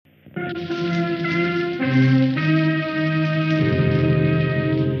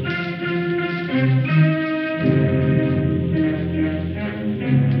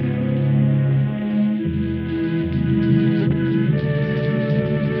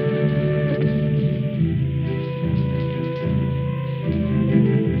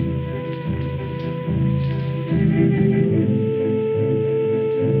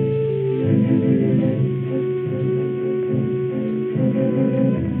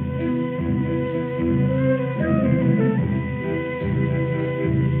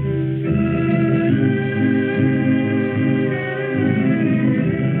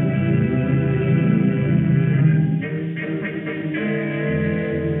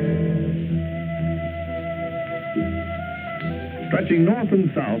Stretching north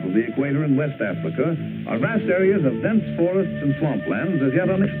and south of the equator in West Africa are vast areas of dense forests and swamplands as yet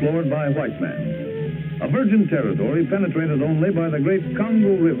unexplored by white man. A virgin territory penetrated only by the great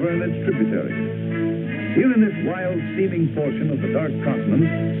Congo River and its tributaries. Here in this wild, steaming portion of the dark continent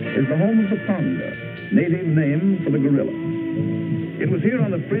is the home of the Pongo, native name for the gorilla. It was here on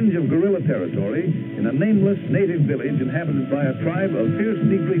the fringe of gorilla territory, in a nameless native village inhabited by a tribe of fierce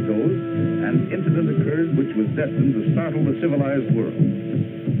Negritos, an incident occurred which was destined to startle the civilized world.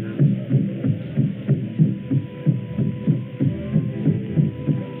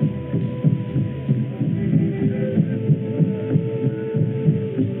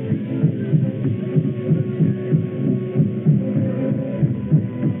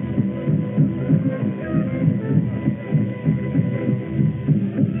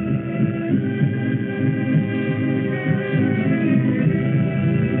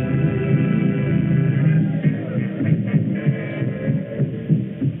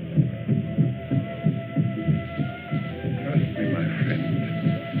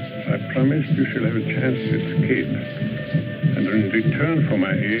 You shall have a chance to escape, and in return for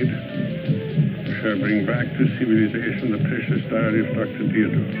my aid, you shall bring back to civilization the precious diary of Dr.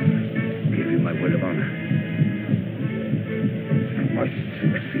 Deirdre. I'll give you my word of honor. You must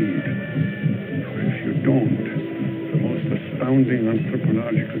succeed, for if you don't, the most astounding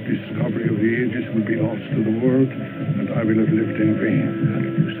anthropological discovery of the ages will be lost to the world, and I will have lived in vain. I'll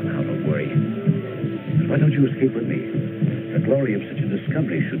get you somehow, don't worry. Why don't you escape with me? The glory of such a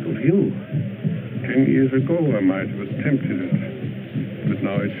discovery should go to you. 10 years ago, I might have attempted it, but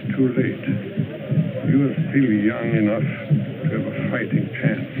now it's too late. You are still young enough to have a fighting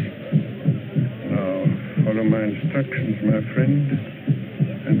chance. Now, follow my instructions, my friend,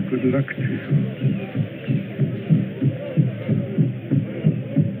 and good luck to you.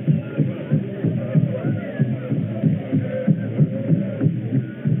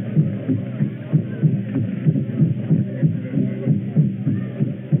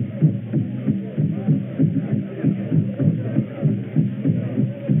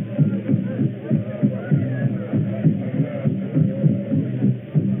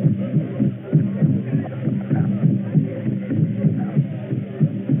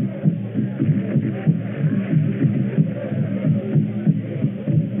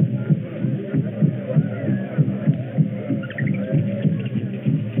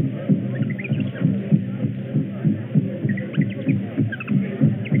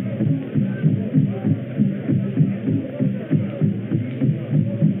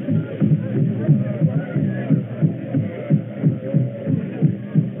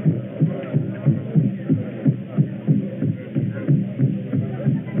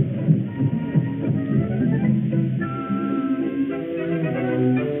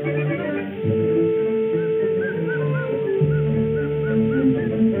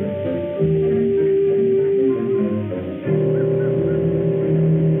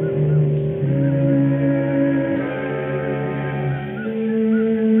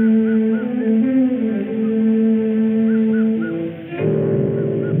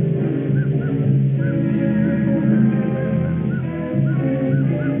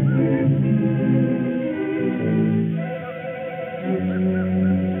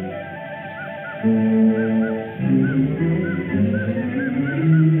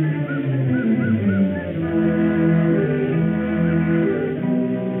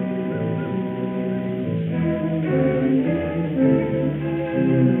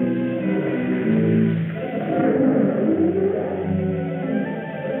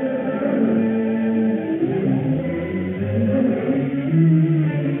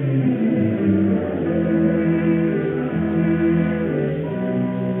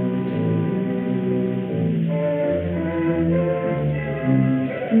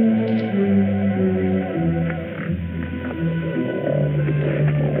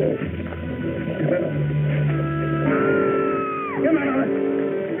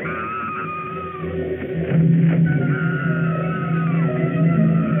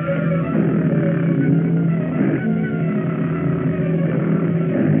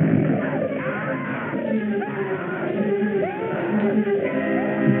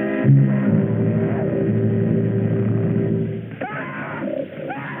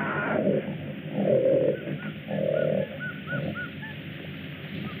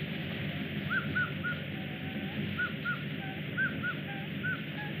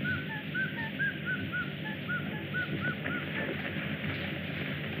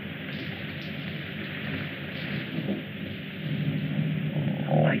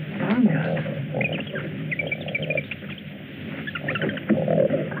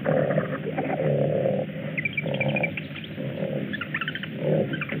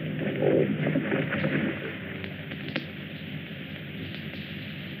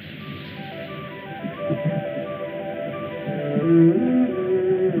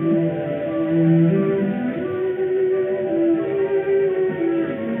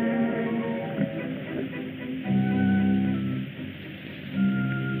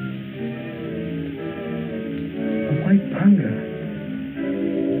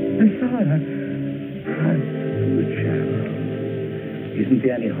 Lord, Good chap. Isn't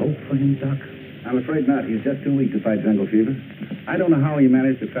there any hope for him, Doc? I'm afraid not. He's just too weak to fight jungle fever. I don't know how he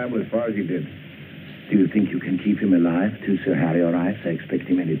managed to travel as far as he did. Do you think you can keep him alive till Sir Harry arrives? I expect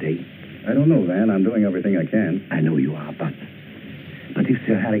him any day. I don't know, Van. I'm doing everything I can. I know you are, but if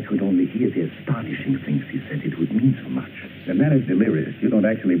Sir Harry could only hear the astonishing things he said, it would mean so much. The man is delirious. You don't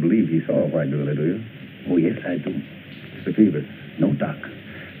actually believe he saw a white gorilla, do you? Oh, yes, I do. Mr. Peebles. No, Doc.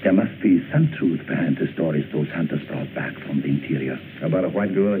 There must be some truth behind the stories those hunters brought back from the interior. About a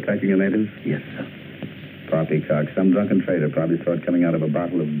white gorilla attacking a native? Yes, sir. Poppycock. Some drunken trader probably saw it coming out of a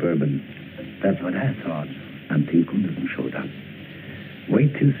bottle of bourbon. That's what I thought, until Gunderson showed up.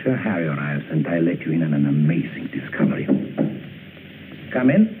 Wait till Sir Harry arrives, and I'll let you in on an amazing discovery. Come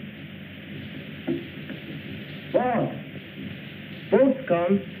in. Boss! Boat's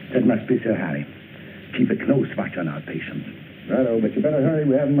come. That must be Sir Harry. Keep a close watch on our patient. Righto, but you better hurry.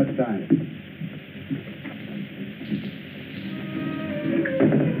 We haven't much time.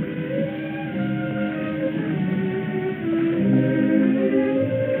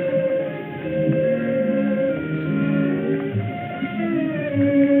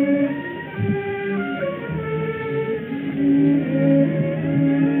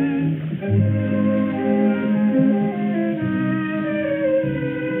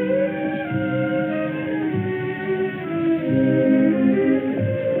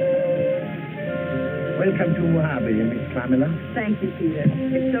 Thank you, Peter.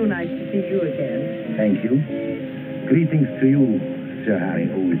 It's so nice to see you again. Thank you. Greetings to you, Sir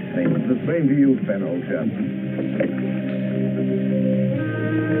Harry, old friend. The same to you, Fen, old chap.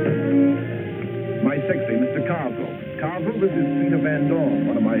 My sexy, Mr. Carville. Carville, this is Peter Van Dorn,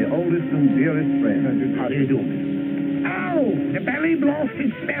 one of my oldest and dearest friends. How do you do? Oh, the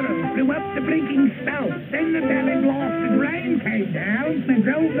belly-blasted sparrow flew up the blinking spout. Then the belly-blasted rain came down and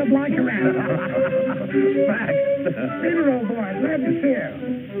drove the blight around. Facts. Peter, old boy, glad to see you.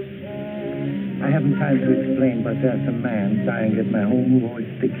 I haven't time to explain, but there's a man dying at my home who holds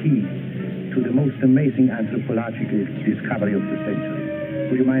the key to the most amazing anthropological discovery of the century.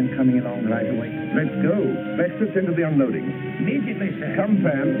 Would you mind coming along right away? Let's go. Let's get into the unloading. Immediately, sir. Come,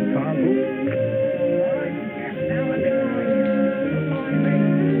 Fan. Carville. All right, yes, now I've been going. Goodbye, mate.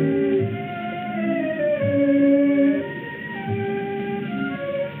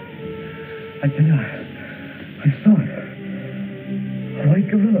 I tell you, I saw it. A white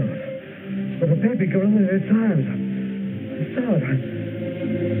gorilla. With a baby gorilla in its arms. I saw it.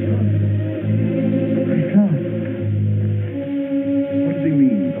 What does he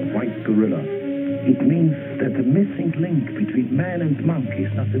mean, a white gorilla? It means that the missing link between man and monkey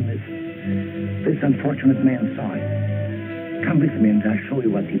is not a myth. This unfortunate man saw it. Come with me and I'll show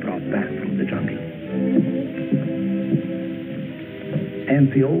you what he brought back from the jungle. And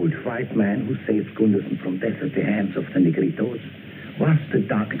the old white man who saved Gunderson from death at the hands of the Negritos was the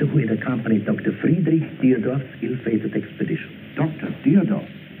doctor who had accompanied Dr. Friedrich Deodorf's ill-fated expedition. Dr. Deodorf?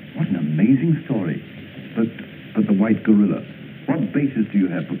 What an amazing story. But the white gorilla, what basis do you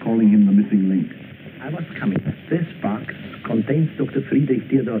have for calling him the missing link? I was coming. This box contains Dr. Friedrich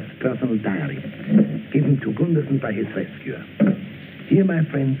Deodorf's personal diary, given to Gunderson by his rescuer. Here, my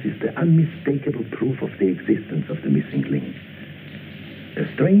friends, is the unmistakable proof of the existence of the missing link. A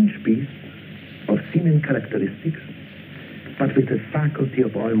strange beast of simian characteristics, but with the faculty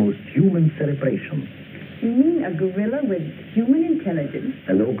of almost human cerebration. You mean a gorilla with human intelligence?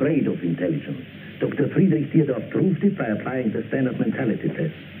 A low grade of intelligence. Dr. Friedrich Deodorf proved it by applying the standard mentality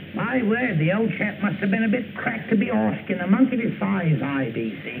test. My word, the old chap must have been a bit cracked to be asking a monkey this size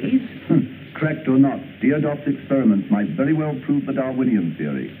IBCs. Cracked or not, Deodorf's experiments might very well prove the Darwinian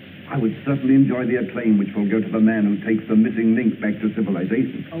theory. I would certainly enjoy the acclaim which will go to the man who takes the missing link back to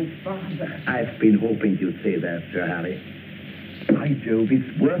civilization. Oh, Father. I've been hoping you'd say that, Sir Harry. By Jove,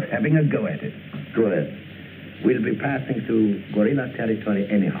 it's worth having a go at it. Good. We'll be passing through gorilla territory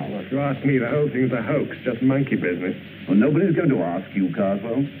anyhow. If you ask me, the whole thing's a hoax, just monkey business. Well, nobody's going to ask you,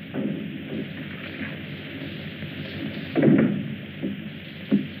 Carswell.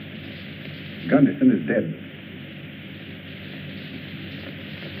 Gunderson is dead.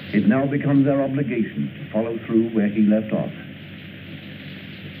 It now becomes our obligation to follow through where he left off.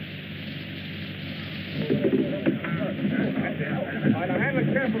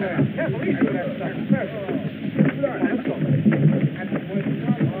 Careful there. Careful, easy with that stuff. Let's go.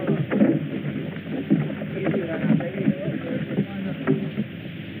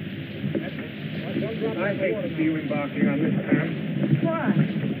 I hate to see you embarking on this, Pam. Why?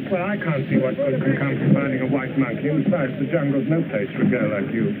 Well, I can't see what good can come from finding a white monkey, and besides, the jungle's no place for a girl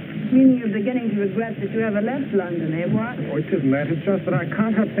like you. Meaning you're beginning to regret that you ever left London, eh, what? Oh, it isn't that. It's just that I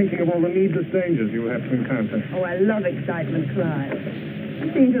can't help thinking of all the needless dangers you have to encounter. Oh, I love excitement, Clive.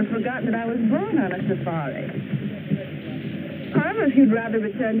 You seem to have forgotten that I was born on a safari. However, if you'd rather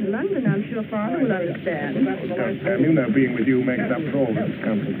return to London, I'm sure Father will understand. Don't tell me. Now, being with you makes up for all the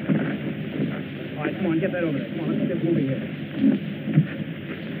discomfort. All right, come on, get that over there. Come on, let's get moving here.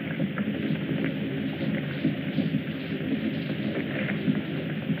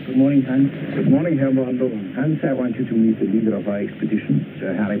 Good morning, Hans. Good morning, Herr Pongo. Hans, I want you to meet the leader of our expedition,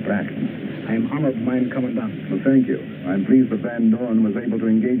 Sir Harry Braxton. I am honored, mein Commandant. Well, thank you. I'm pleased that Van Dorn was able to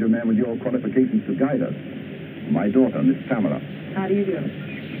engage a man with your qualifications to guide us. My daughter, Miss Tamara. How do you do?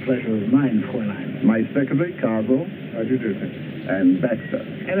 Pleasure is mine, Fräulein. My secretary, Cargo. How do you do, sir? And Baxter.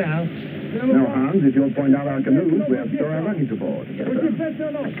 Hello. Now, Hans, if you'll point out our canoes, we have store our luggage aboard.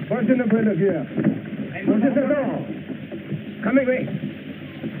 What's in the point of view? What's in the door? Coming away.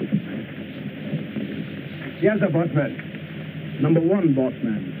 Yes, the bossman. Number one,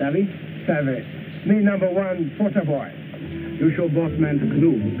 bossman. Savvy? Savvy. Me, number one, porter boy. You show bossman the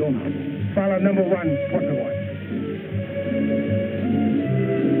canoe. Don't have. Follow number one, porter boy.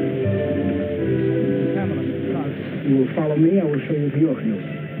 You will follow me. I will show you to your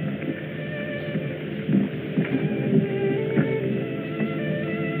canoe.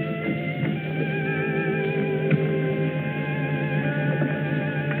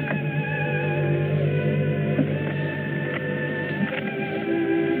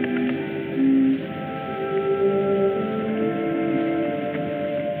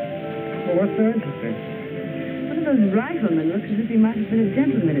 What's so interesting? One of those riflemen looks as if he might have been a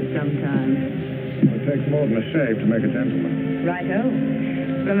gentleman at some time. It takes more than a shave to make a gentleman. Right-o.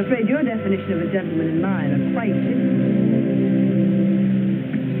 But I'm afraid your definition of a gentleman and mine are quite different.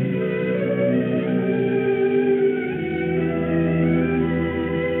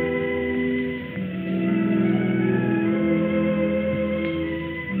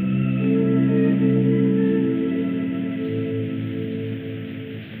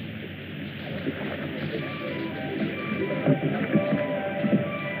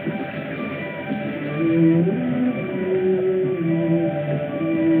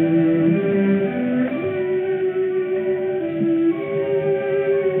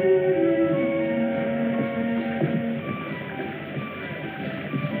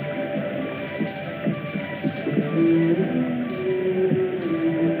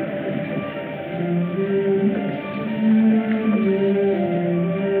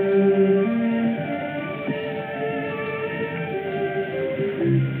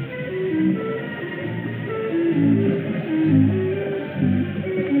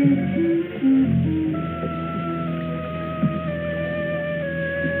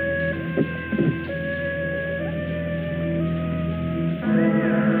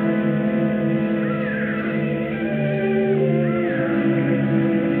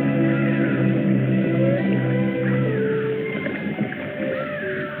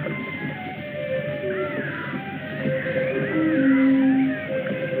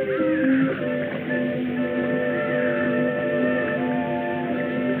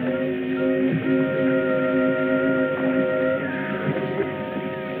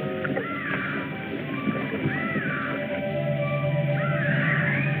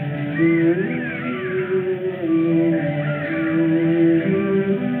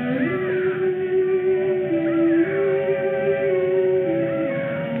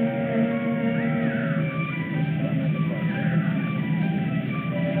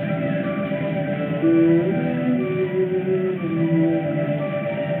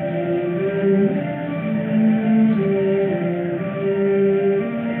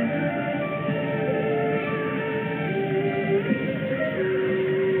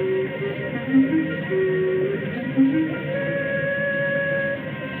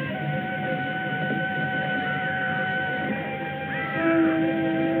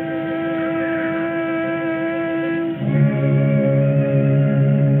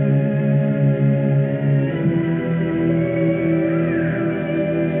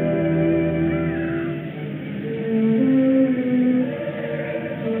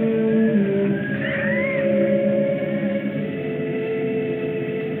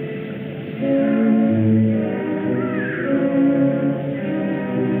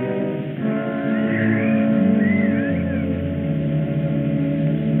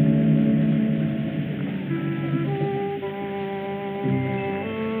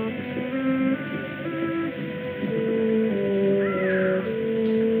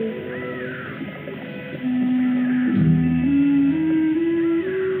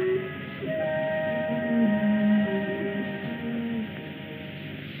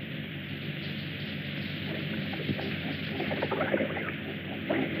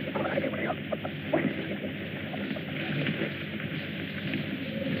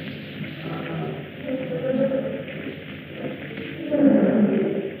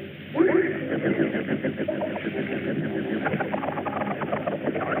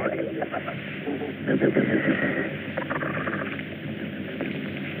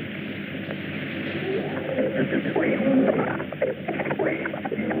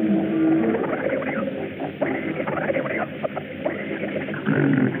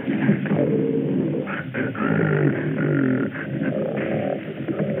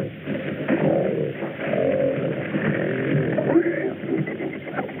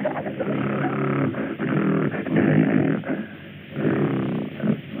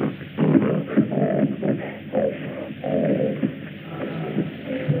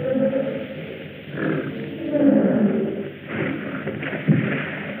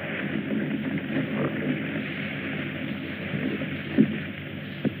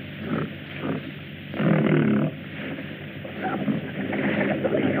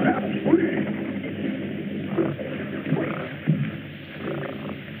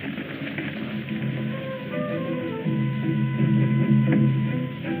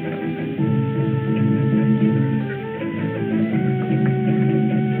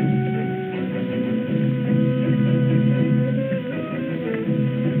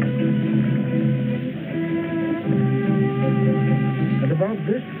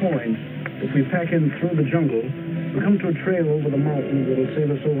 this point, if we pack in through the jungle, we come to a trail over the mountains that'll save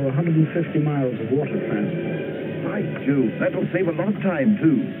us over 150 miles of water transport. By Jove, that'll save a lot of time,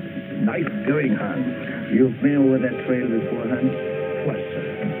 too. Nice going, Hans. You've been over that trail before, Hans? Twice, sir.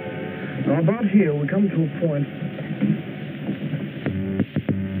 Now, about here, we come to a point...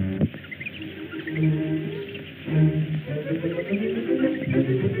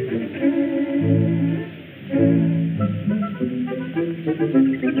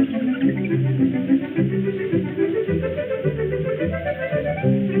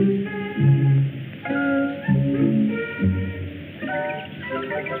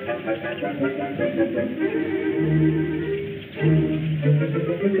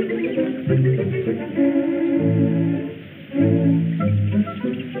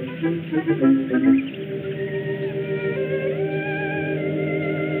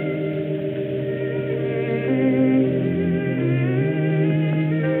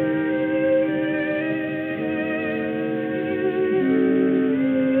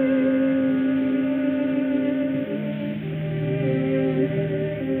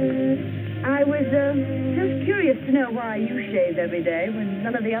 every day when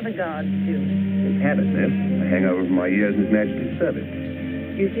none of the other guards do. It's habit, miss. A hangover from my years in His Majesty's service.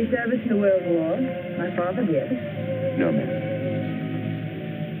 You see service in the World War? My father did. No, ma'am.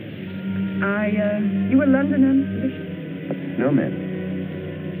 You a Londoner, Mr. Bishop? No, ma'am.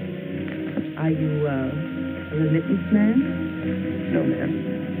 Are you, a remittance man? No, ma'am.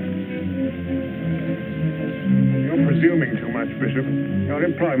 You're presuming too much, Bishop. Your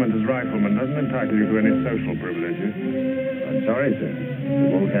employment as rifleman doesn't entitle you to any social privileges. I'm sorry, sir.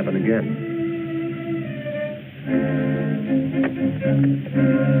 It won't happen again.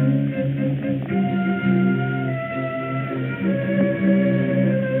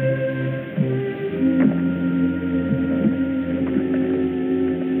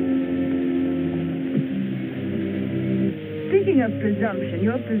 Speaking of presumption,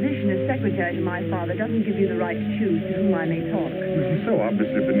 your position as secretary to my father doesn't give you the right to choose to whom I may talk. This is so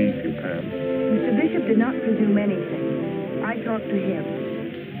obviously beneath you, Pam. Mr. Bishop did not presume anything. I talked to him,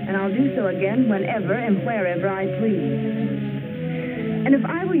 and I'll do so again whenever and wherever I please. And if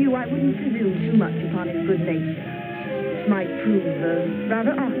I were you, I wouldn't presume too much upon his good nature. It might prove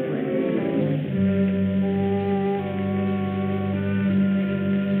rather awkward.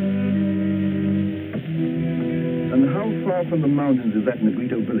 And how far from the mountains is that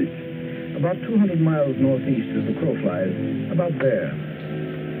Negrito village? About 200 miles northeast as the crow flies. About there.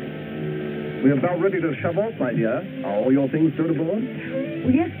 We're about ready to shove off, my dear. Are all your things stowed aboard? Well,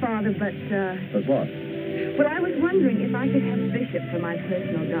 yes, Father, but, But what? Well, I was wondering if I could have Bishop for my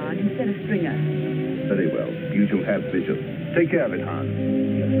personal guard instead of Stringer. Very well. You shall have Bishop. Take care of it, Hans.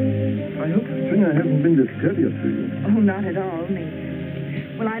 I hope Stringer hasn't been discourteous to you. Oh, not at all,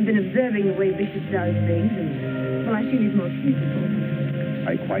 mate. Well, I've been observing the way Bishop does things, and, well, I feel he's most useful.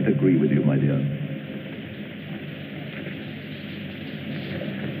 I quite agree with you, my dear.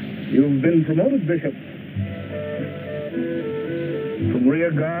 You've been promoted, Bishop. From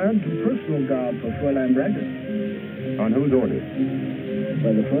rear guard to personal guard for Fräulein Braggett. On whose orders?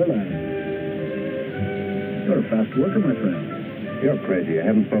 By the Fräulein. You're a fast worker, my friend. You're crazy. I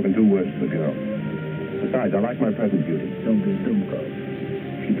haven't spoken 2 words to the girl. Besides, I like my present beauty. Don't be dumb,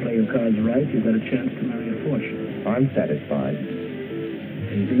 If you play your cards right, you've got a chance to marry a fortune. I'm satisfied.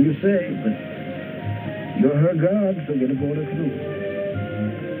 Anything you say, but you're her guard, so get aboard her canoe.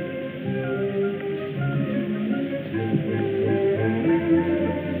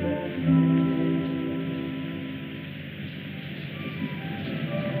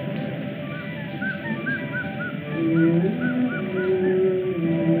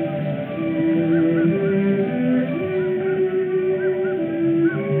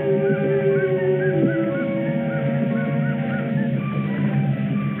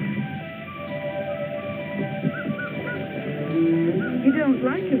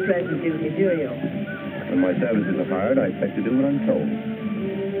 I expect to do what I'm told.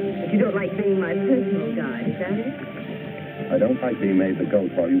 But you don't like being my personal guide, is that it? I don't like being made the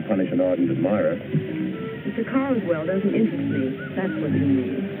goat while you punish an ardent admirer. Mr. Carswell doesn't interest me. That's what you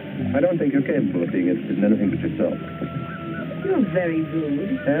mean. I don't think you're capable of being interested in anything but yourself. You're very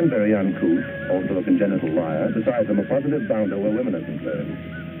rude. And very uncouth, also a congenital liar. Besides, I'm a positive bounder where women are concerned.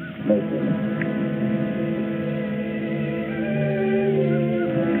 Most women.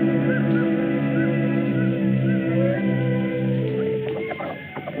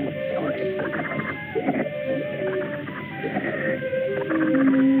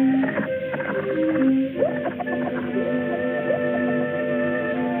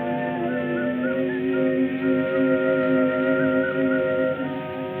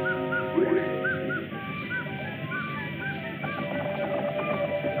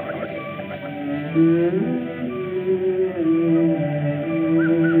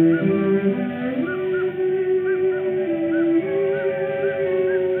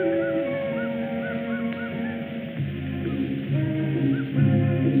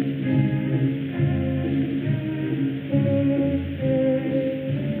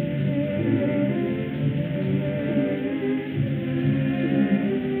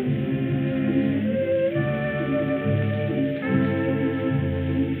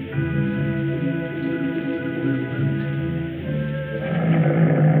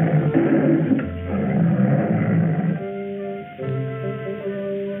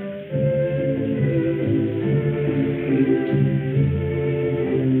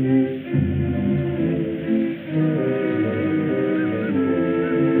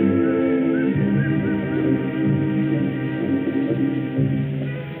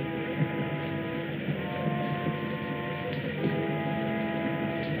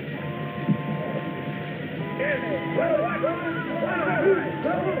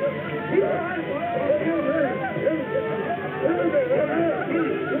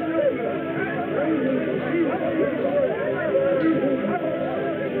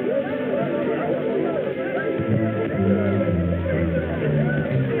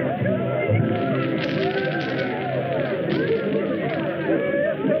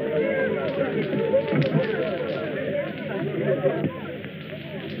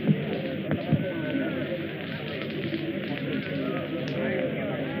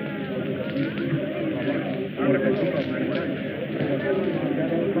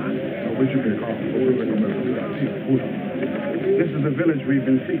 This is the village we've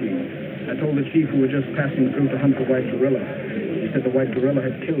been seeking. I told the chief we were just passing through to hunt the white gorilla. He said the white gorilla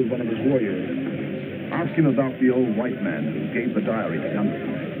had killed one of his warriors. Ask him about the old white man who gave the diary to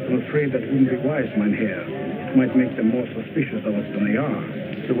Gunderson. I'm afraid that wouldn't be wise, Mynheer. It might make them more suspicious of us than they are.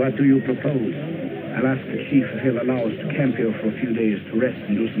 So what do you propose? I'll ask the chief if he'll allow us to camp here for a few days to rest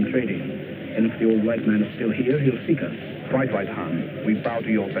and do some trading. And if the old white man is still here, he'll seek us. Quite right, Hans. We bow to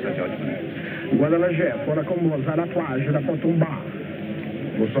your better judgment. Guarda la Geoff, ora con moza la plage da Potumba.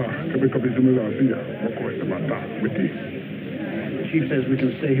 Lo sa, che per capire me la sia, ma questo matta, metti. The chief says we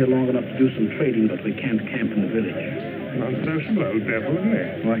can stay here long enough to do some trading, but we can't camp in the village. Non-sensible,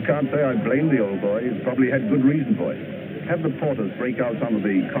 definitely. Well, I can't say I blame the old boy. He's probably had good reason for it. Have the porters break out some of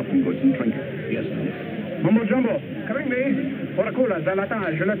the cotton goods and trinkets. Yes, sir. Mumbo Jumbo, Kringley, ora kula,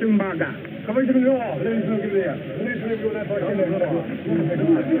 zalatage, la tumbaga. Come on, come on, let's look at there. Let's look at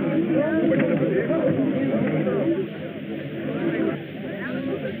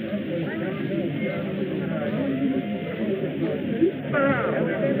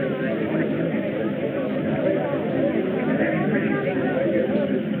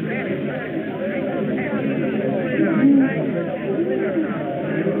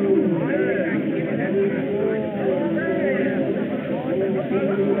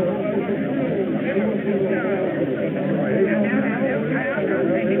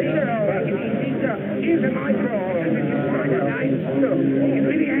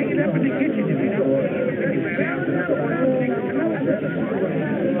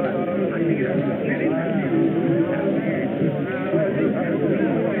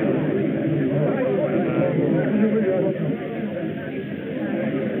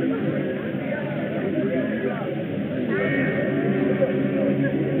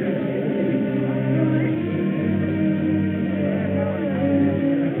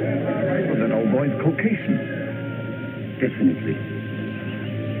Definitely.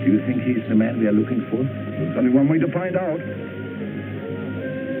 Do you think he's the man we are looking for? There's only one way to find out.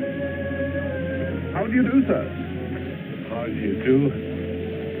 How do you do, sir? How do you do?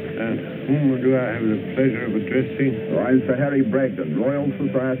 And whom do I have the pleasure of addressing? I'm Sir Harry Bragdon, Royal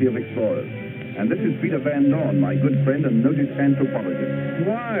Society of Explorers. And this is Peter Van Dorn, my good friend and noted anthropologist.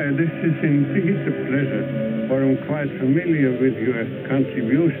 Why, this is indeed a pleasure, for I'm quite familiar with your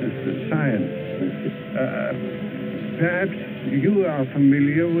contributions to science. Perhaps you are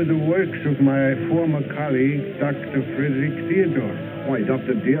familiar with the works of my former colleague, Dr. Frederick Deardorff. Why,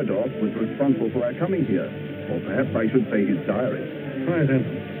 Dr. Deardorff was responsible for our coming here. Or perhaps I should say his diary. Why, then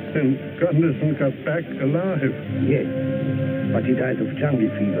Gunderson got back alive. Yes, but he died of jungle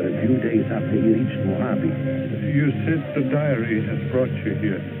fever a few days after he reached Mojave. You said the diary has brought you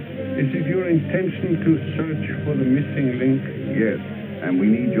here. Is it your intention to search for the missing link? Yes, and we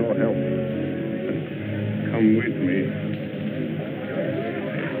need your help. Come with me.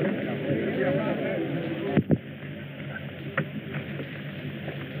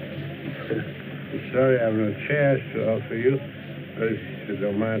 Sorry, I have no chairs to offer you. But if you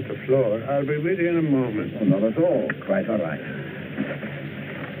don't mind the floor, I'll be with you in a moment. Oh, not at all. Quite all right.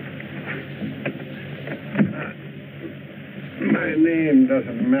 My name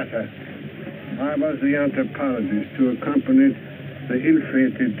doesn't matter. I was the anthropologist who accompanied the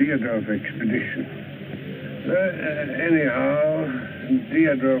ill-fated Dierdorf expedition. Anyhow,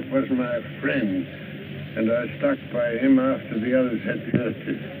 Dierdorf was my friend, and I stuck by him after the others had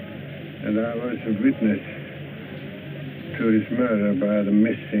deserted. And I was a witness to his murder by the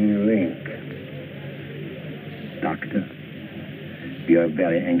missing link. Doctor, we are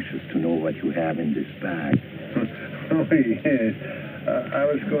very anxious to know what you have in this bag. Oh, yes. I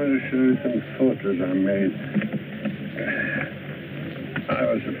was going to show you some photos I made. I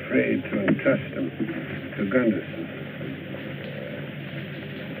was afraid to entrust them to Gunderson.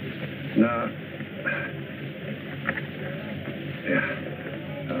 Now,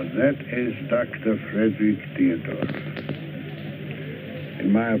 that is Dr. Frederick Dierdorf. In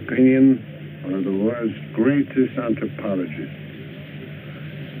my opinion, one of the world's greatest anthropologists.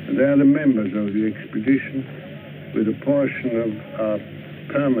 And they are the members of the expedition with a portion of our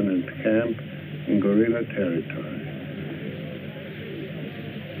permanent camp in guerrilla territory.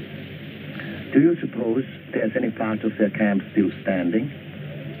 Do you suppose there's any part of their camp still standing?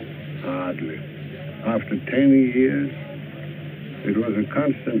 Hardly. After 10 years, it was a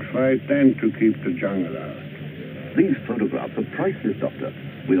constant fight then to keep the jungle out. These photographs are priceless, Doctor.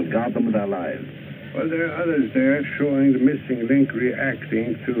 We'll guard them with our lives. Well, there are others there showing the missing link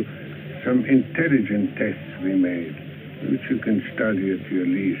reacting to some intelligent tests we made, which you can study at your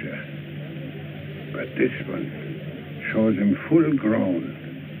leisure. But this one shows him full grown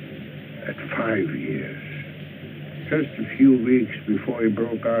at 5 years. Just a few weeks before he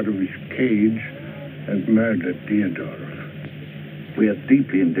broke out of his cage and murdered Dierdorf. We are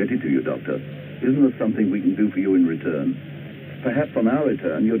deeply indebted to you, Doctor. Isn't there something we can do for you in return? Perhaps on our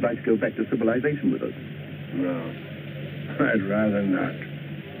return, you'd like to go back to civilization with us. No, I'd rather not.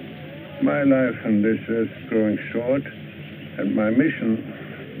 My life on this earth is growing short, and my mission,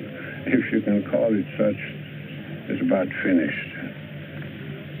 if you can call it such, is about finished.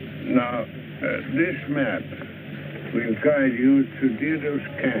 Now, this map will guide you to Dierdorf's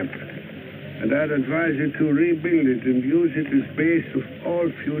camp, and I'd advise you to rebuild it and use it as base of all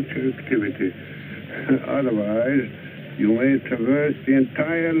future activity. Otherwise, you may traverse the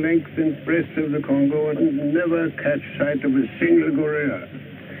entire length and breadth of the Congo and never catch sight of a single gorilla.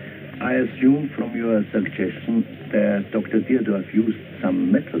 I assume from your suggestion that Dr. Dierdorf used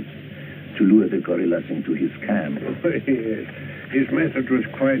some methods to lure the gorillas into his camp. Yes. His method was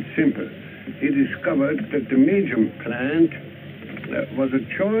quite simple. He discovered that the medium plant was a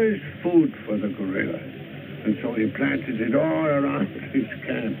choice food for the gorilla, and so he planted it all around his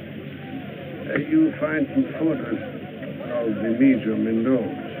camp. You'll find some photos of the medium in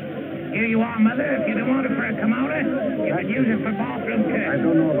those. Here you are, Mother. If you don't want it for a commode, you can use it for bathroom care. I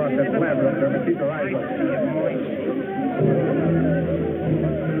don't know about that lab, Doctor, but keep your eyes open.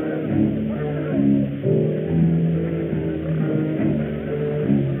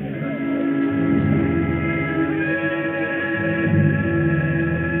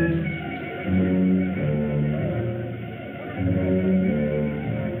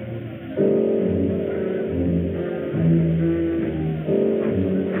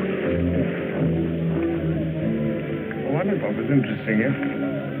 Interesting, eh?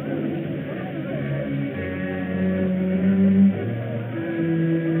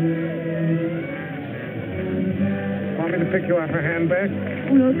 Want me to pick you up a handbag?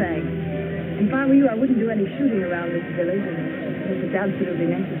 Oh, no, thanks. If I were you, I wouldn't do any shooting around this village unless it's absolutely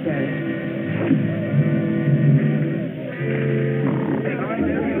necessary.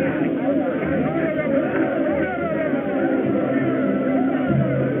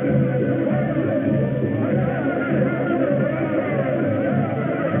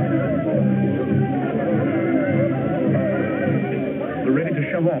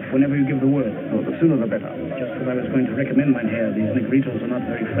 Off whenever you give the word. Oh, the sooner the better. Just as I was going to recommend, mein Herr, these Negritos are not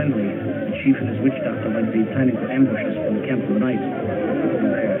very friendly. The chief and his witch doctor might be planning to ambush us from the camp for the night.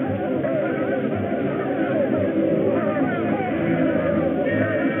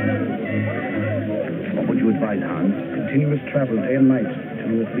 What would you advise, Hans? Continuous travel day and night to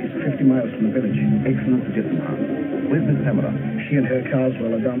at least 50 miles from the village. Excellent suggestion, Hans. Where's Miss Pamela? She and her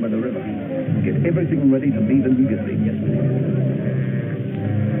Carswell are down by the river. Get everything ready to leave immediately. Yes, please.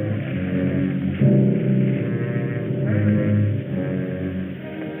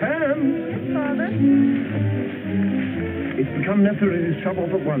 Father? It's become necessary to shove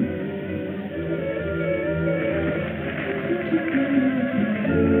off at once.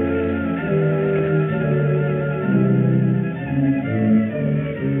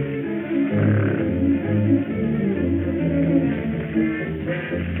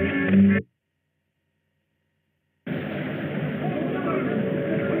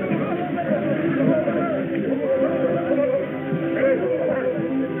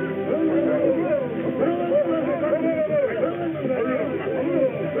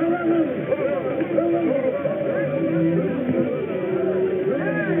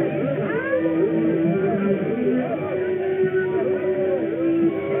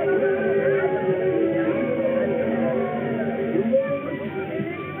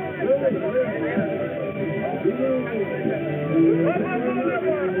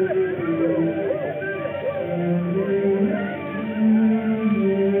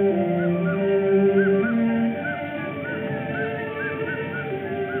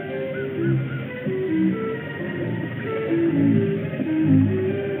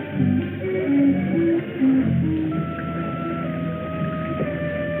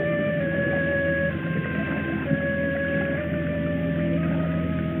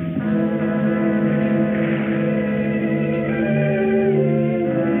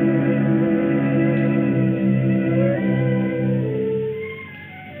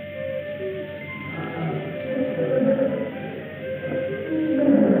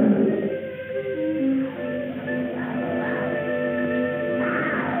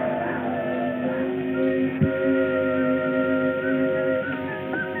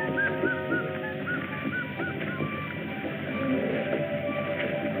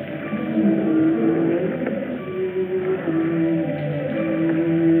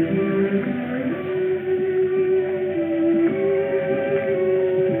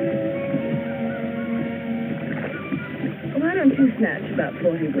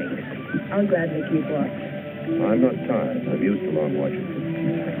 sporty blinks. I'll gladly keep watch. I'm not tired. I'm used to long watches.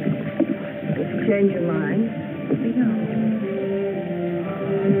 If you change your mind, let me know.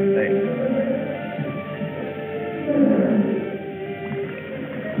 Thanks.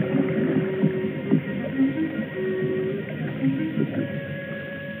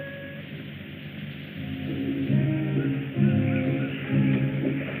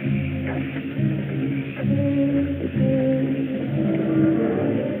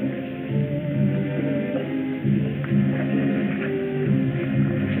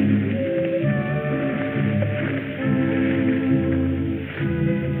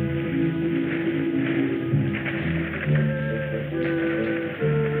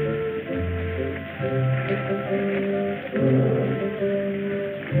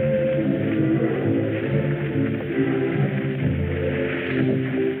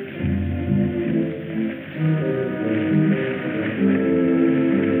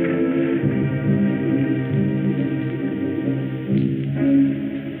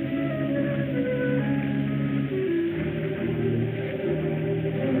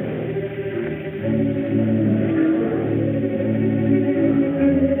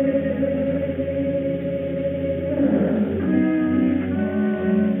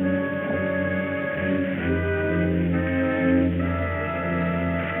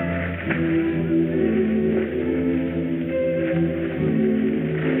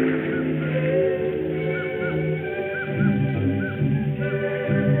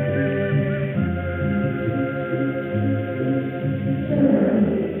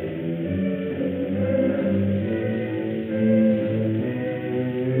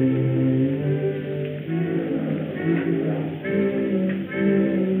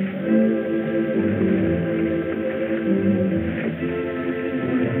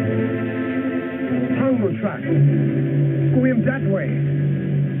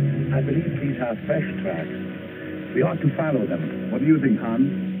 Fresh tracks. We ought to follow them. What do you think,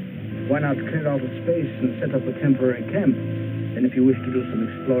 Hans? Why not clear out the space and set up a temporary camp? Then if you wish to do some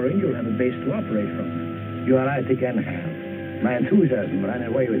exploring, you'll have a base to operate from. You are right again, Hans. My enthusiasm ran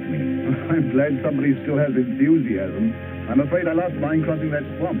away with me. I'm glad somebody still has enthusiasm. I'm afraid I lost mine crossing that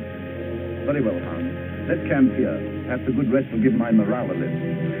swamp. Very well, Hans. Let's camp here. Perhaps a good rest will give my morale a lift.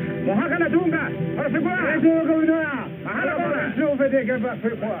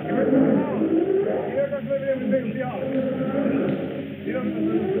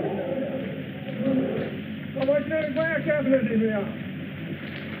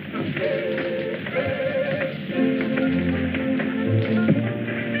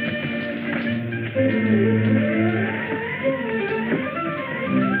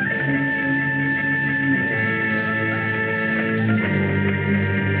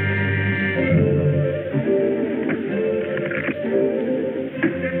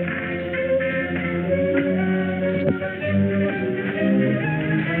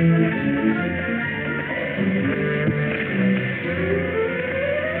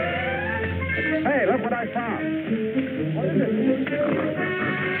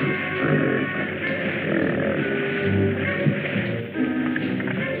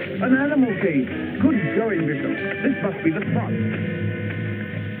 An animal cage. Good going, Bishop. This must be the spot.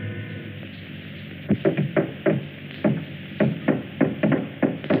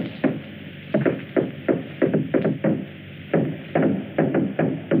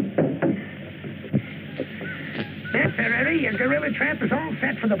 Your gorilla trap is all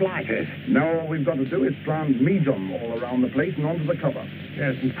set for the blighters. Now all we've got to do is plant medium all around the place and onto the cover.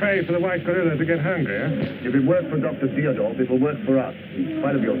 Yes, and pray for the white gorilla to get hungry, eh? If it worked for Dr. Theodore, it will work for us, in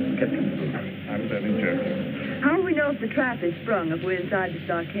spite of your skepticism. I'm very joking. How will we know if the trap is sprung if we're inside the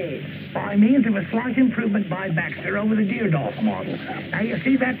stockade? By means of a slight improvement by Baxter over the Deerdorf model. Now, you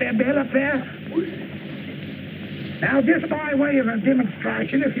see that there bell up there? Now, just by way of a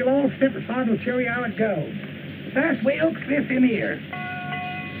demonstration, if you'll all step aside, I'll show you how it goes. First, we hook this in here.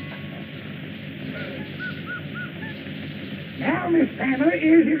 Now, Miss Pamela,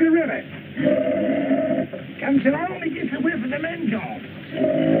 here's your gorilla. Comes along and gets a whiff of the men's off.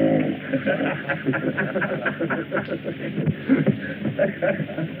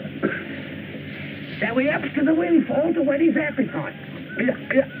 So he ups to the windfall to whet his appetite.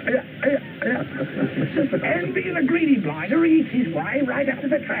 And being a greedy blinder, he eats his way right up to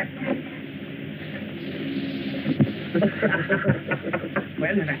the trap.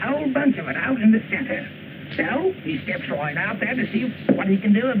 Well, there's a whole bunch of it out in the center. So, he steps right out there to see what he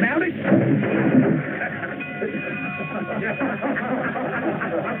can do about it.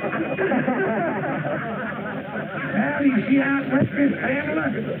 Well, you see how it works, Miss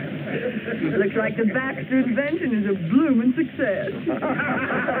Pamela? Looks like the Baxter invention is a bloomin' success.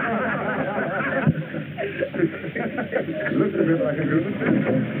 Looks a bit like a good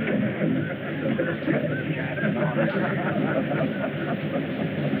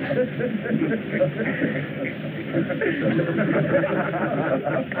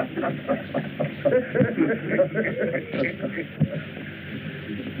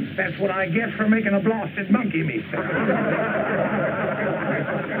That's what I get for making a blasted monkey, mister.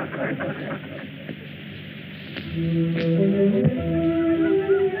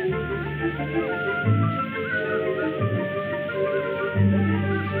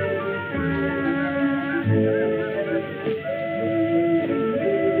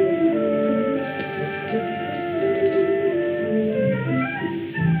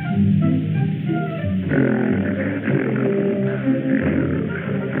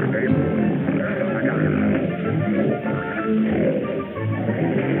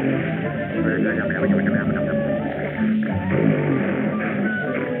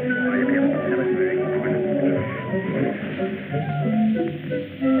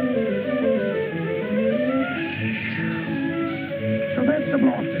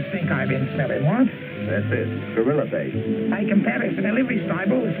 That's it. Gorilla bait. By comparison, a livery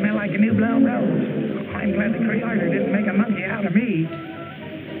stable would smell like a new blown rose. I'm glad the Creator didn't make a monkey out of me.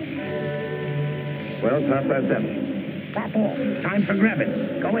 Well, it's 7:30. Pop off. Time for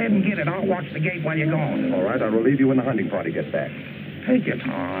grabbing. Go ahead and get it. I'll watch the gate while you're gone. All right, I will leave you when the hunting party gets back. Take your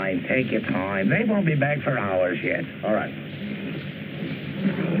time. Take your time. They won't be back for hours yet. All right.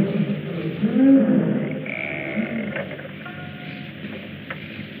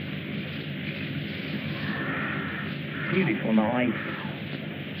 Beautiful night.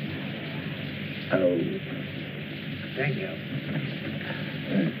 Oh. Thank you.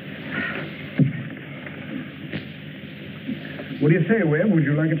 What do you say, Webb? Would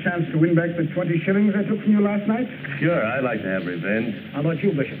you like a chance to win back the 20 shillings I took from you last night? Sure, I'd like to have revenge. How about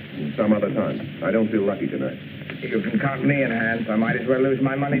you, Bishop? Some other time. I don't feel lucky tonight. You can count me in, Hans. I might as well lose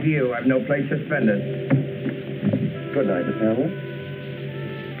my money to you. I've no place to spend it. Good night, Miss Hamill.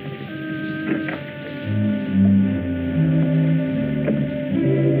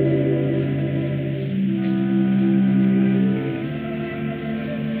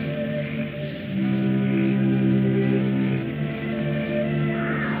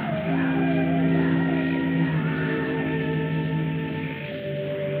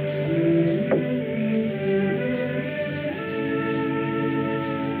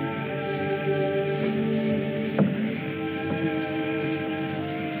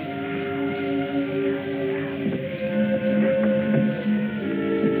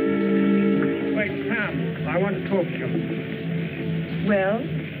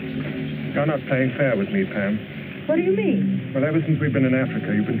 You're not playing fair with me, Pam. What do you mean? Well, ever since we've been in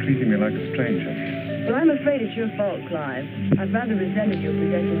Africa, you've been treating me like a stranger. Well, I'm afraid it's your fault, Clive. I've rather resented your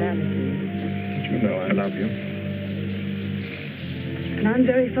possessive attitude. But you know I love you. And I'm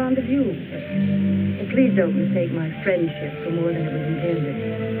very fond of you. But please don't mistake my friendship for more than it was intended.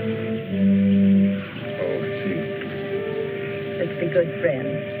 Oh, I see. Let's be good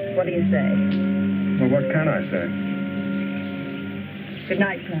friends. What do you say? Well, what can I say? Good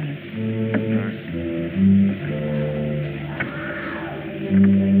night, Clive. Good night.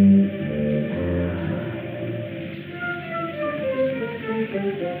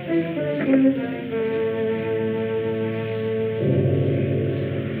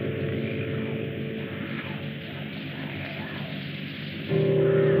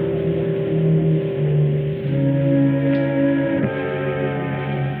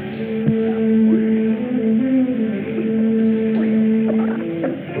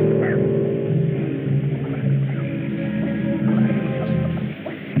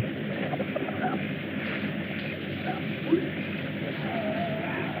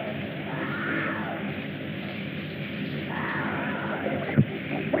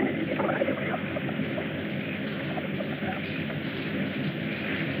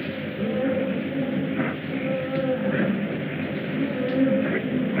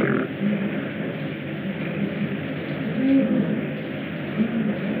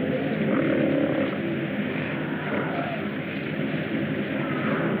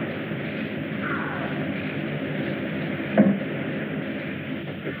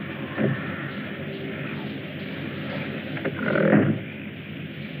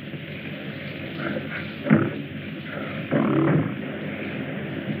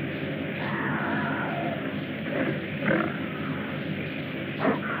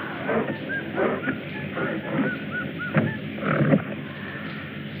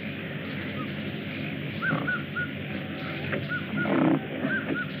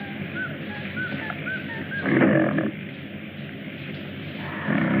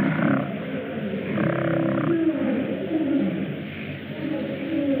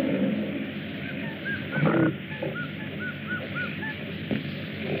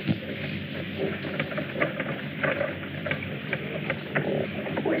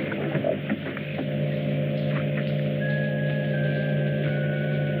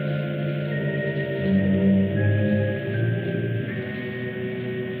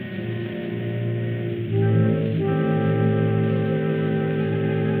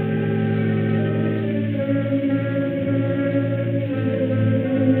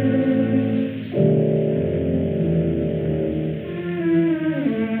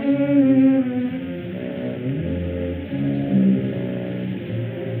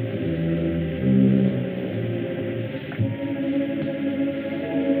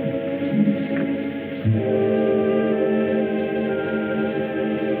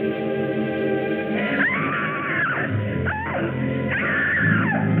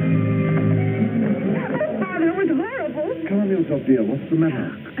 out, dear. What's the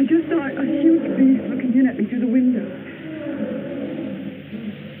matter? I just saw a huge beast looking in at me through the window.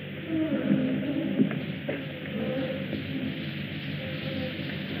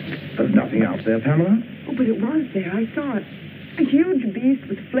 There's nothing out there, Pamela. Oh, but it was there. I saw it. A huge beast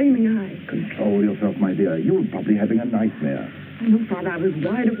with flaming eyes. Control yourself, my dear. You're probably having a nightmare. Oh, no, Father, I was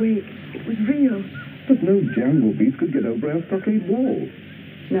wide awake. It was real. But no jungle beast could get over our stockade wall.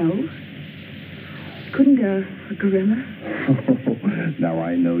 No? Couldn't a gorilla? Now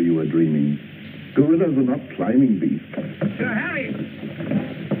I know you were dreaming. Gorillas are not climbing beasts. Sir Harry!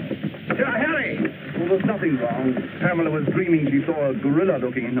 Sir Harry! Well, there's nothing wrong. Pamela was dreaming she saw a gorilla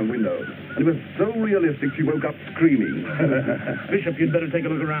looking in her window. It was so realistic she woke up screaming. Bishop, you'd better take a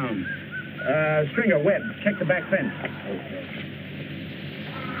look around. Stringer, Webb, check the back fence.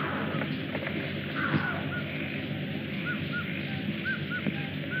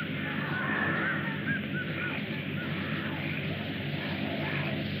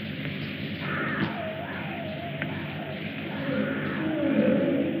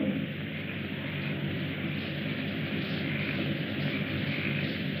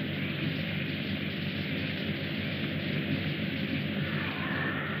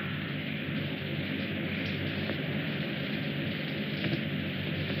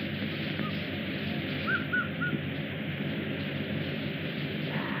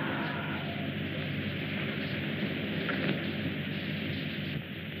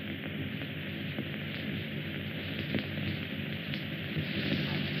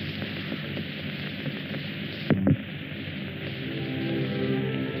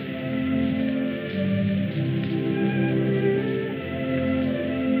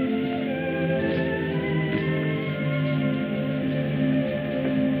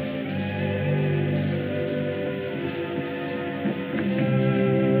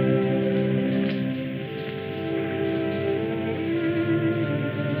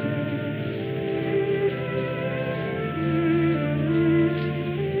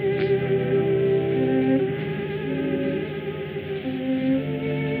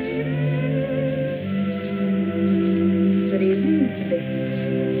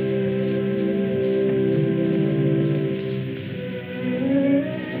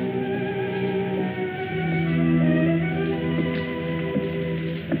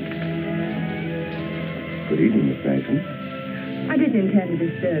 I didn't intend to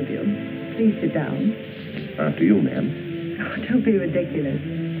disturb you. Please sit down. After you, ma'am. Oh, don't be ridiculous.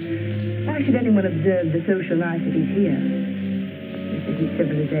 Why should anyone observe the social niceties here? The city's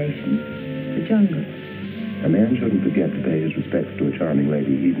civilization, the jungle. A man shouldn't forget to pay his respects to a charming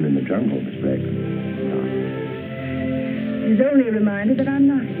lady, even in the jungle, Miss Bragdon. It is only a reminder that I'm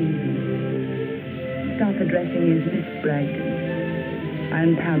not evil. Stop addressing me as Miss Bragdon.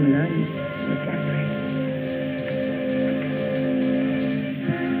 I'm Pamela, and you're Geoffrey.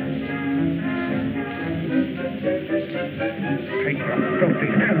 Take your filthy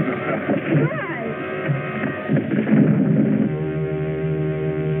hands off her. Why?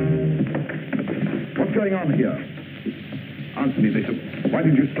 What's going on here? Answer me, Bishop. Why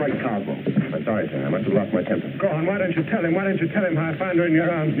did you strike Carswell? I'm sorry, sir. I must have lost my temper. Go on, why don't you tell him? Why don't you tell him how I found her in your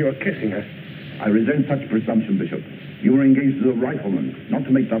arms and you were kissing her? I resent such presumption, Bishop. You were engaged as a rifleman, not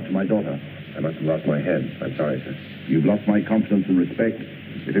to make love to my daughter. I must have lost my head. I'm sorry, sir. You've lost my confidence and respect.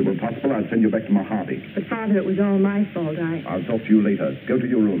 If it were possible, I'd send you back to Mojave. But, Father, it was all my fault. I'll talk to you later. Go to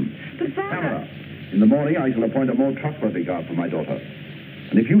your room. But, Father... Pamela, in the morning, I shall appoint a more trustworthy guard for my daughter.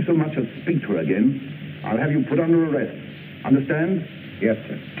 And if you so much as speak to her again, I'll have you put under arrest. Understand? Yes,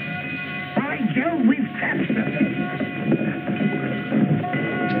 sir. By Jove, we've captured her.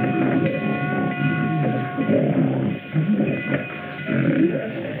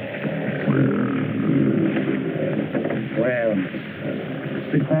 Well,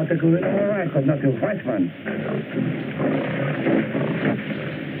 we caught the gorilla all right, but not the white one.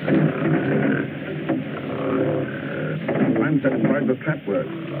 I'm satisfied the trap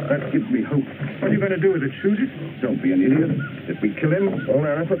worked. That gives me hope. What are you going to do with it? Shoot it? Don't be an idiot. If we kill him, all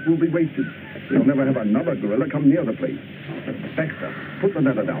our efforts will be wasted. We'll never have another gorilla come near the place. Baxter, put the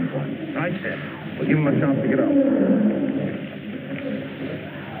leather down for him. Right, sir. We'll give him a chance to get out.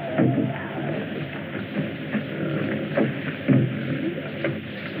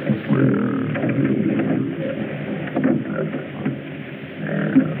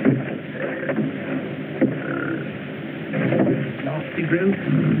 Nasty brute.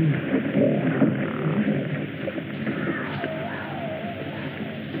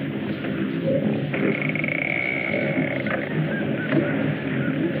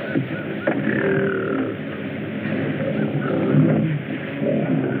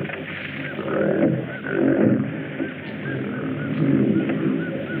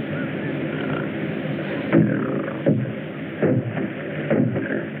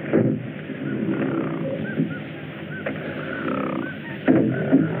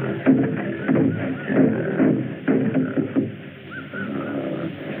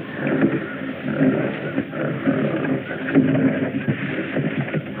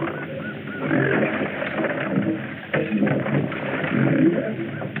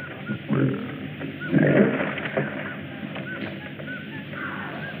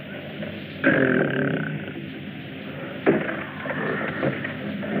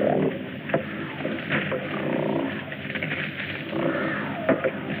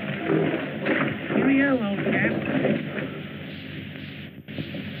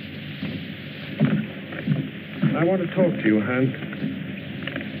 want to talk to you, Hans.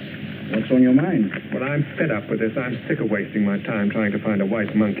 What's on your mind? Well, I'm fed up with this. I'm sick of wasting my time trying to find a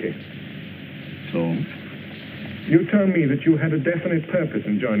white monkey. So? You told me that you had a definite purpose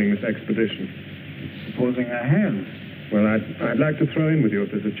in joining this expedition. Supposing I have. Well, I'd like to throw in with you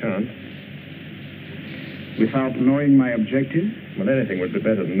if there's a chance. Without knowing my objective? Well, anything would be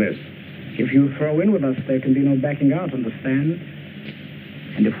better than this. If you throw in with us, there can be no backing out, understand?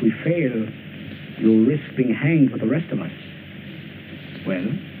 And if we fail, you'll risk being hanged with the rest of us. Well?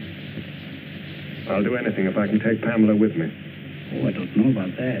 I'll do anything if I can take Pamela with me. Oh, I don't know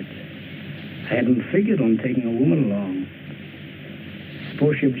about that. I hadn't figured on taking a woman along.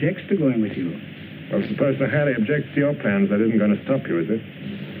 Suppose she objects to going with you. Well, suppose Sir Harry objects to your plans. That isn't going to stop you, is it?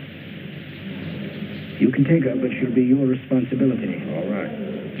 You can take her, but she'll be your responsibility. All right.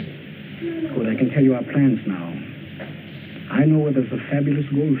 Good, I can tell you our plans now. I know where there's a fabulous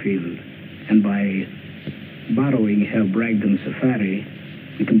gold field, and by borrowing Herr Bragdon's safari,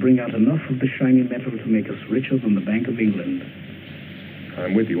 we can bring out enough of the shiny metal to make us richer than the Bank of England.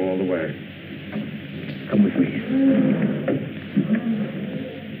 I'm with you all the way. Come with me.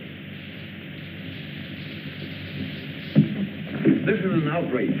 This is an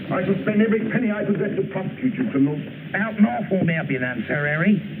outrage. I shall spend every penny I possess to prosecute you, criminals. Out north won't help you then, Sir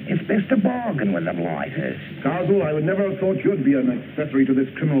Harry. It's best to bargain with the blighters. Castle, I would never have thought you'd be an accessory to this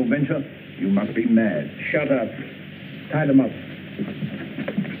criminal venture. You must be mad. Shut up. Tie them up.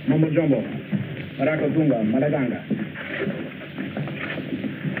 Mumbo Jumbo. Maracotunga. Malaganga.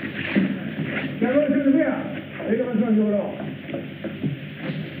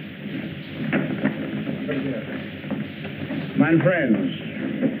 My friends,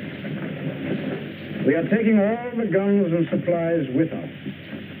 we are taking all the guns and supplies with us.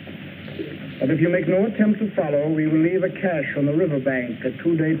 But if you make no attempt to follow, we will leave a cache on the riverbank, a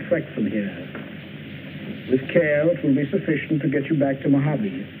 2-day trek from here. With care, it will be sufficient to get you back to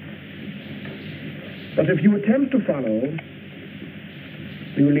Mojave. But if you attempt to follow,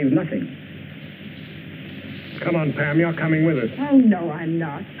 we will leave nothing. Come on, Pam, you're coming with us. Oh, no, I'm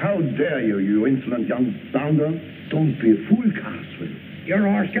not. How dare you, you insolent young bounder? Don't be a fool, Castle. You're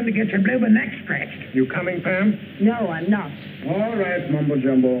asking to get your bloomin' neck stretched. You coming, Pam? No, I'm not. All right, Mumbo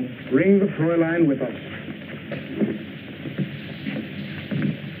Jumbo. Bring the Fräulein with us.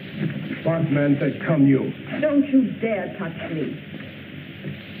 Bossman says come you. Don't you dare touch me.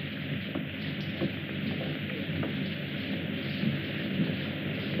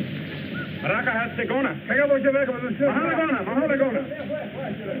 Baraka has Segona. Pega voce veka with the Mahana.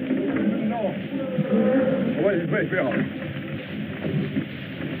 No. Wait,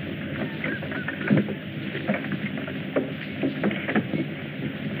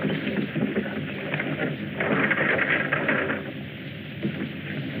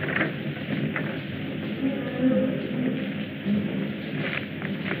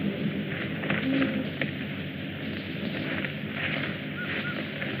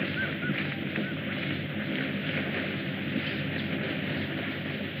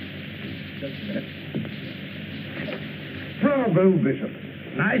 Bravo, Bishop.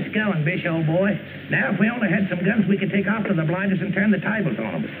 Nice going, Bish, old boy. Now, if we only had some guns, we could take off to the blinders and turn the tables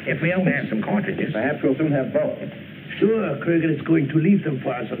on them. If we only had some cartridges. Perhaps we'll soon have both. Sure, Kruger is going to leave them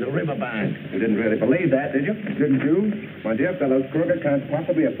for us on the riverbank. You didn't really believe that, did you? Didn't you? My dear fellows, Kruger can't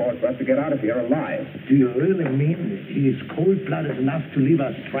possibly afford for us to get out of here alive. Do you really mean he is cold-blooded enough to leave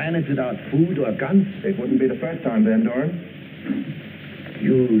us stranded without food or guns? It wouldn't be the first time, Van Dorn.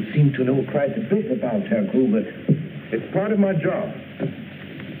 You seem to know quite a bit about Herr Kruger. It's part of my job.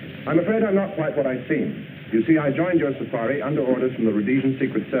 I'm afraid I'm not quite what I seem. You see, I joined your safari under orders from the Rhodesian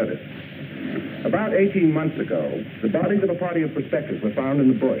Secret Service. About 18 months ago, the bodies of a party of prospectors were found in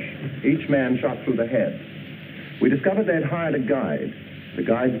the bush, each man shot through the head. We discovered they'd hired a guide. The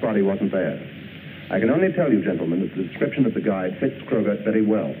guide's body wasn't there. I can only tell you, gentlemen, that the description of the guide fits Kruger very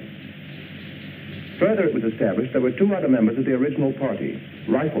well. Further, it was established there were 2 other members of the original party,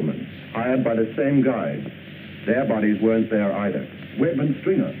 riflemen, hired by the same guide. Their bodies weren't there either. Webb and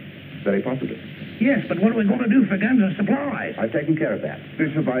Stringer. Very possibly. Yes, but what are we going to do for guns and supplies? I've taken care of that.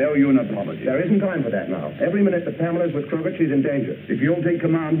 Bishop, I owe you an apology. There isn't time for that now. Every minute that Pamela's with Kruger, she's in danger. If you'll take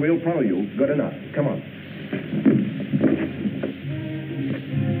command, we'll follow you. Good enough. Come on.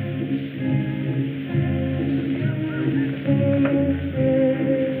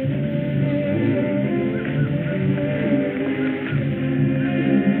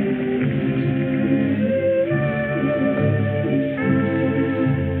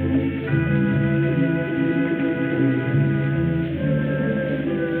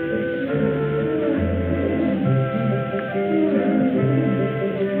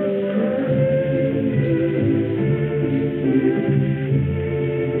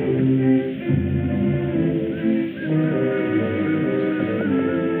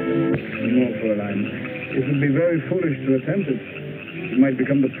 to attempt it. You might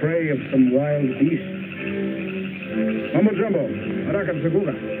become the prey of some wild beast. Mambo Jumbo, Arakan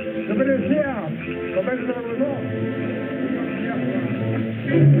Seguga.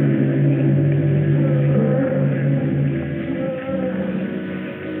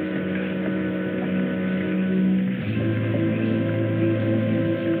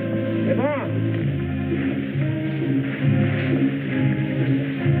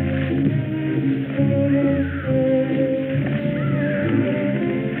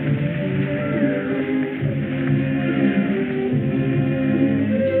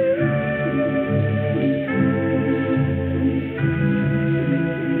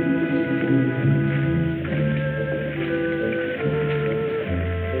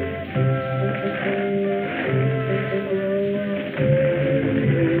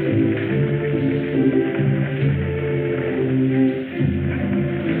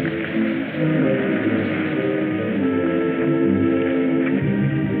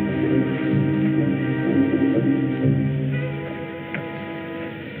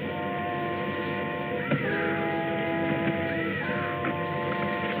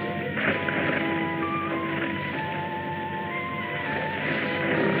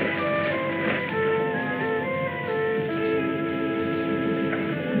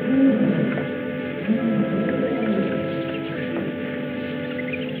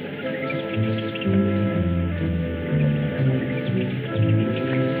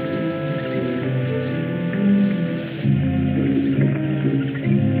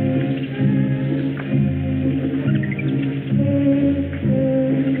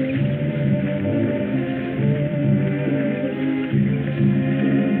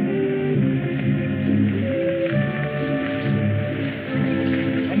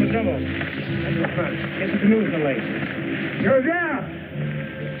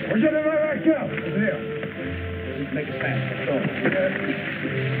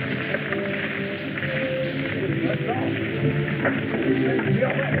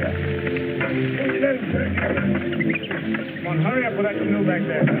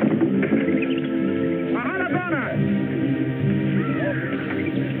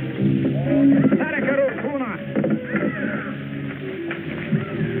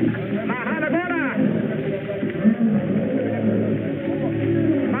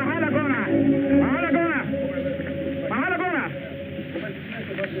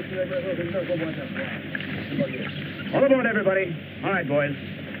 All aboard, everybody. All right, boys.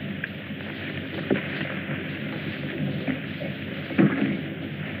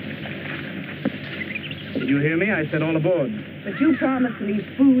 Did you hear me? I said all aboard. But you promised to leave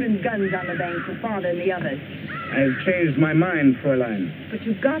food and guns on the bank for Father and the others. I've changed my mind, Fräulein. But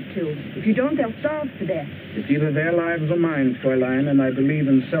you've got to. If you don't, they'll starve to death. It's either their lives or mine, Fräulein, and I believe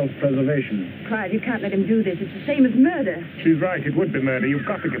in self-preservation. Clive, you can't let him do this. It's the same as murder. She's right. It would be murder. You've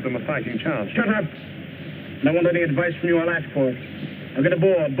got to give them a fighting chance. Shut up! And I want any advice from you, I'll ask for it. Now get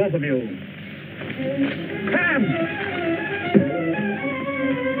aboard, both of you. Come!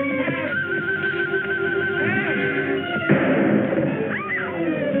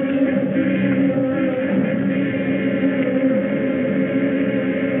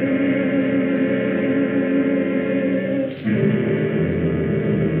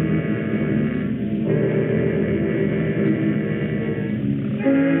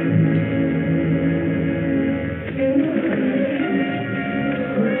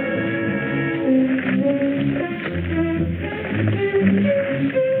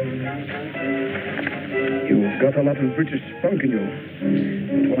 Got a lot of British spunk in you.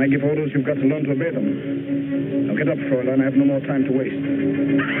 But when I give orders, you've got to learn to obey them. Now get up, Fräulein. I have no more time to waste.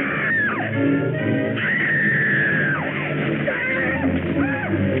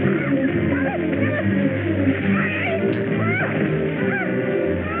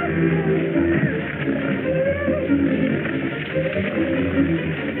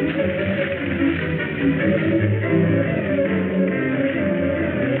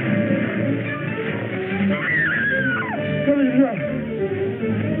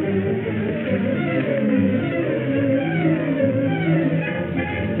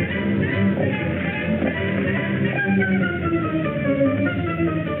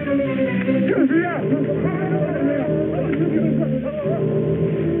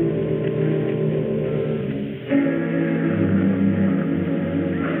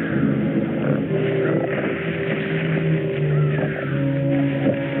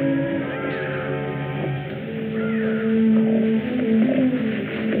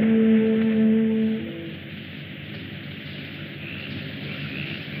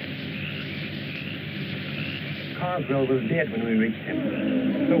 Was dead when we reached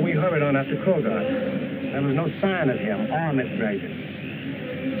him. So we hurried on after Kogart. There was no sign of him or Miss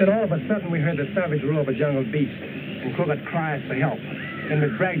Bragdon. Then all of a sudden we heard the savage roar of a jungle beast and Crooked cries for help, and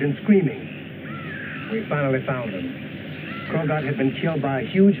Miss Bragdon screaming. We finally found him. Crogot had been killed by a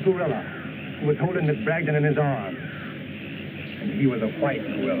huge gorilla who was holding Miss Bragdon in his arms. And he was a white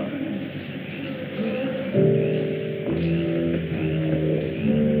gorilla.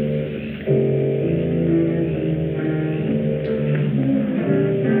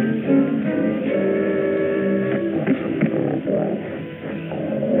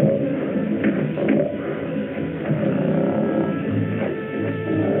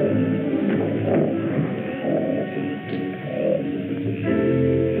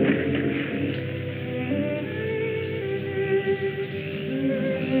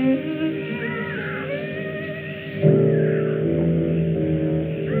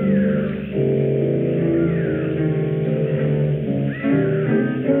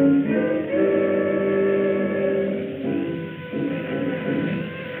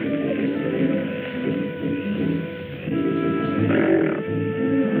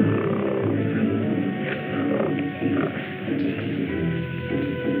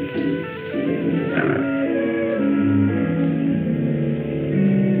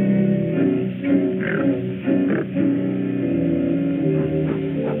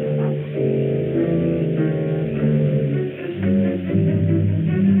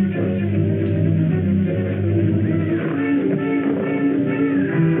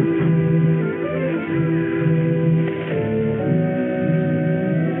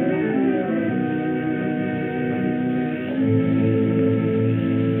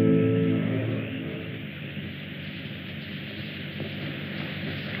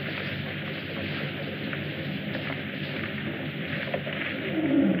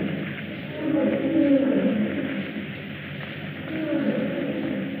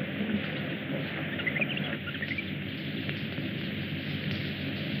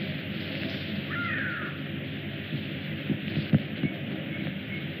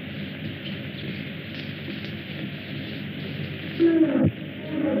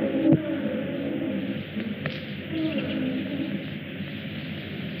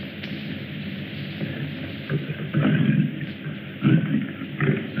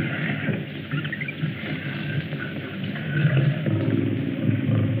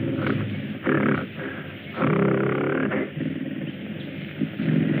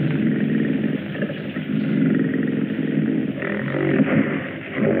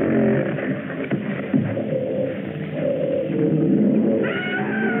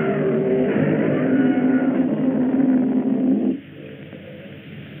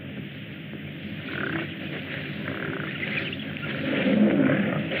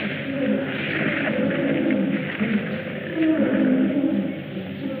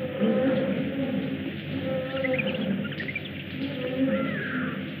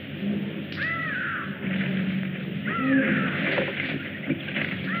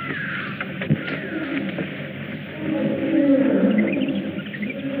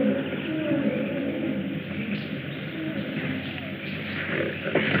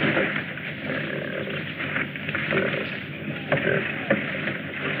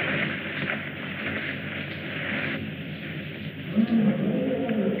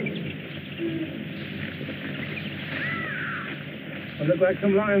 It looked like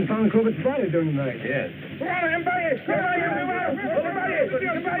some lion found Crockett's body during the night. Yes. Come on, everybody! Come on,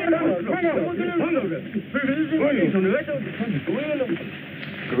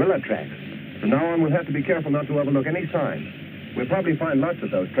 Gorilla tracks. From now on, we'll have to be careful not to overlook any sign. We'll probably find lots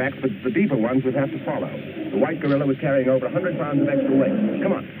of those tracks, but the deeper ones we'll have to follow. The white gorilla was carrying over 100 pounds of extra weight.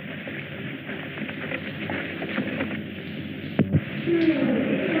 Come on.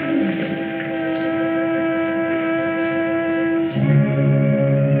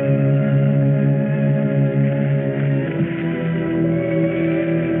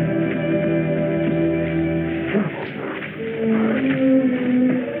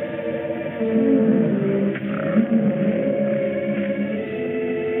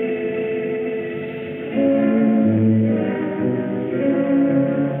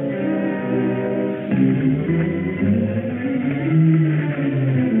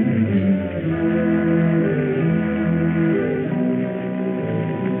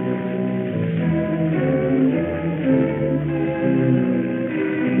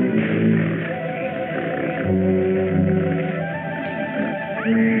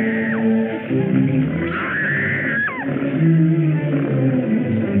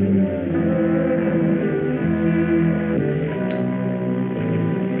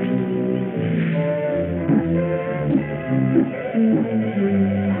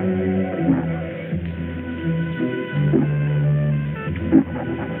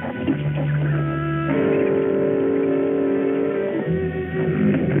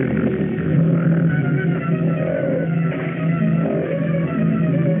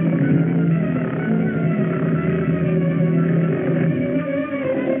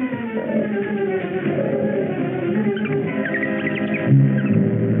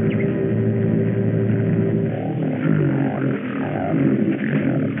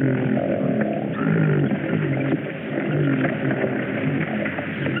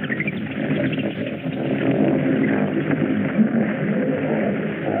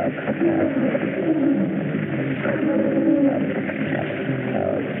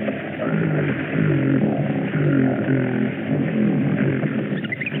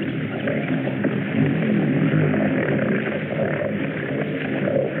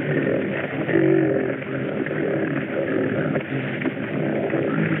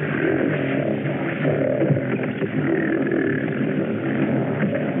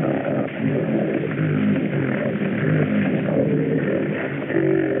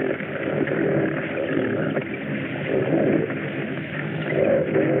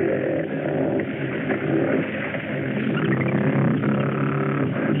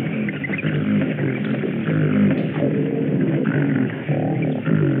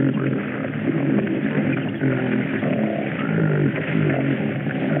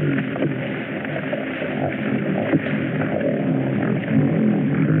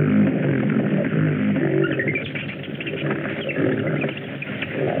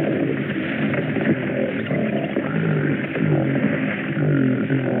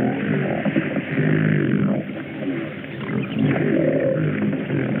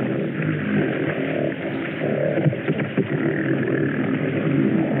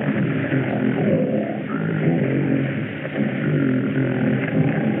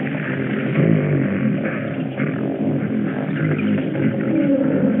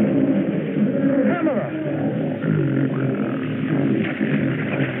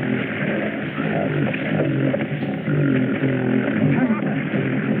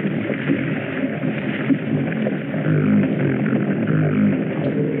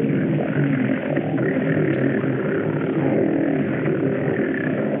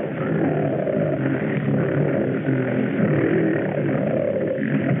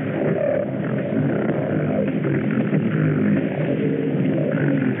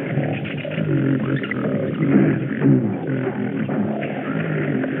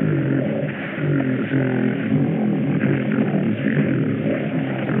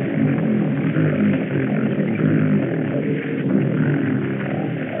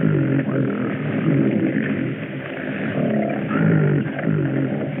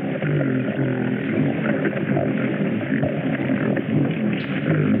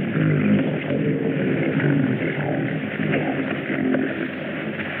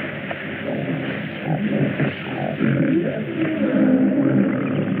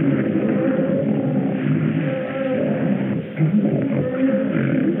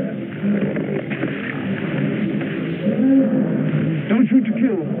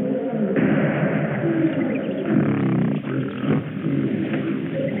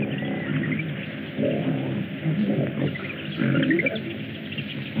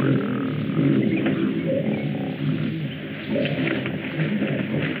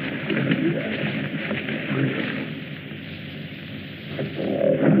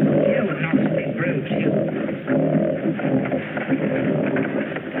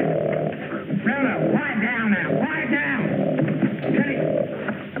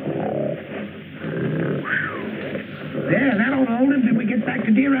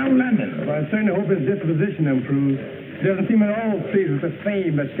 His disposition improves. Doesn't seem at all pleased with the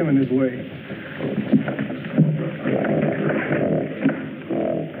fame that's coming his way.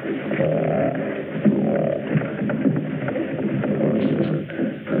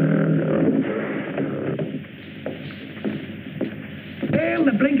 Well,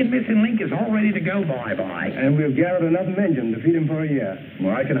 the blinking missing link is all ready to go, bye-bye. And we've gathered enough men to feed him for a year.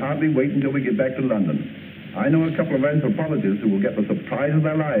 Well, I can hardly wait until we get back to London. I know a couple of anthropologists who will get the surprise of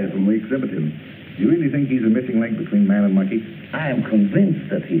their lives when we exhibit him. Do you really think he's a missing link between man and monkey? I am convinced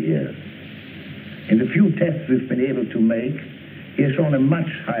that he is. In the few tests we've been able to make, he has shown a much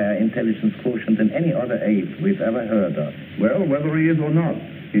higher intelligence quotient than any other ape we've ever heard of. Well, whether he is or not,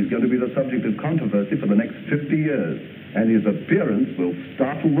 he's going to be the subject of controversy for the next 50 years. And his appearance will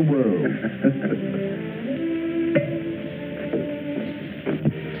startle the world.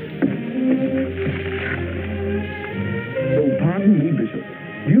 Oh, pardon me, Bishop.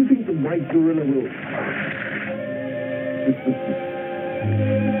 Do you think the white gorilla will...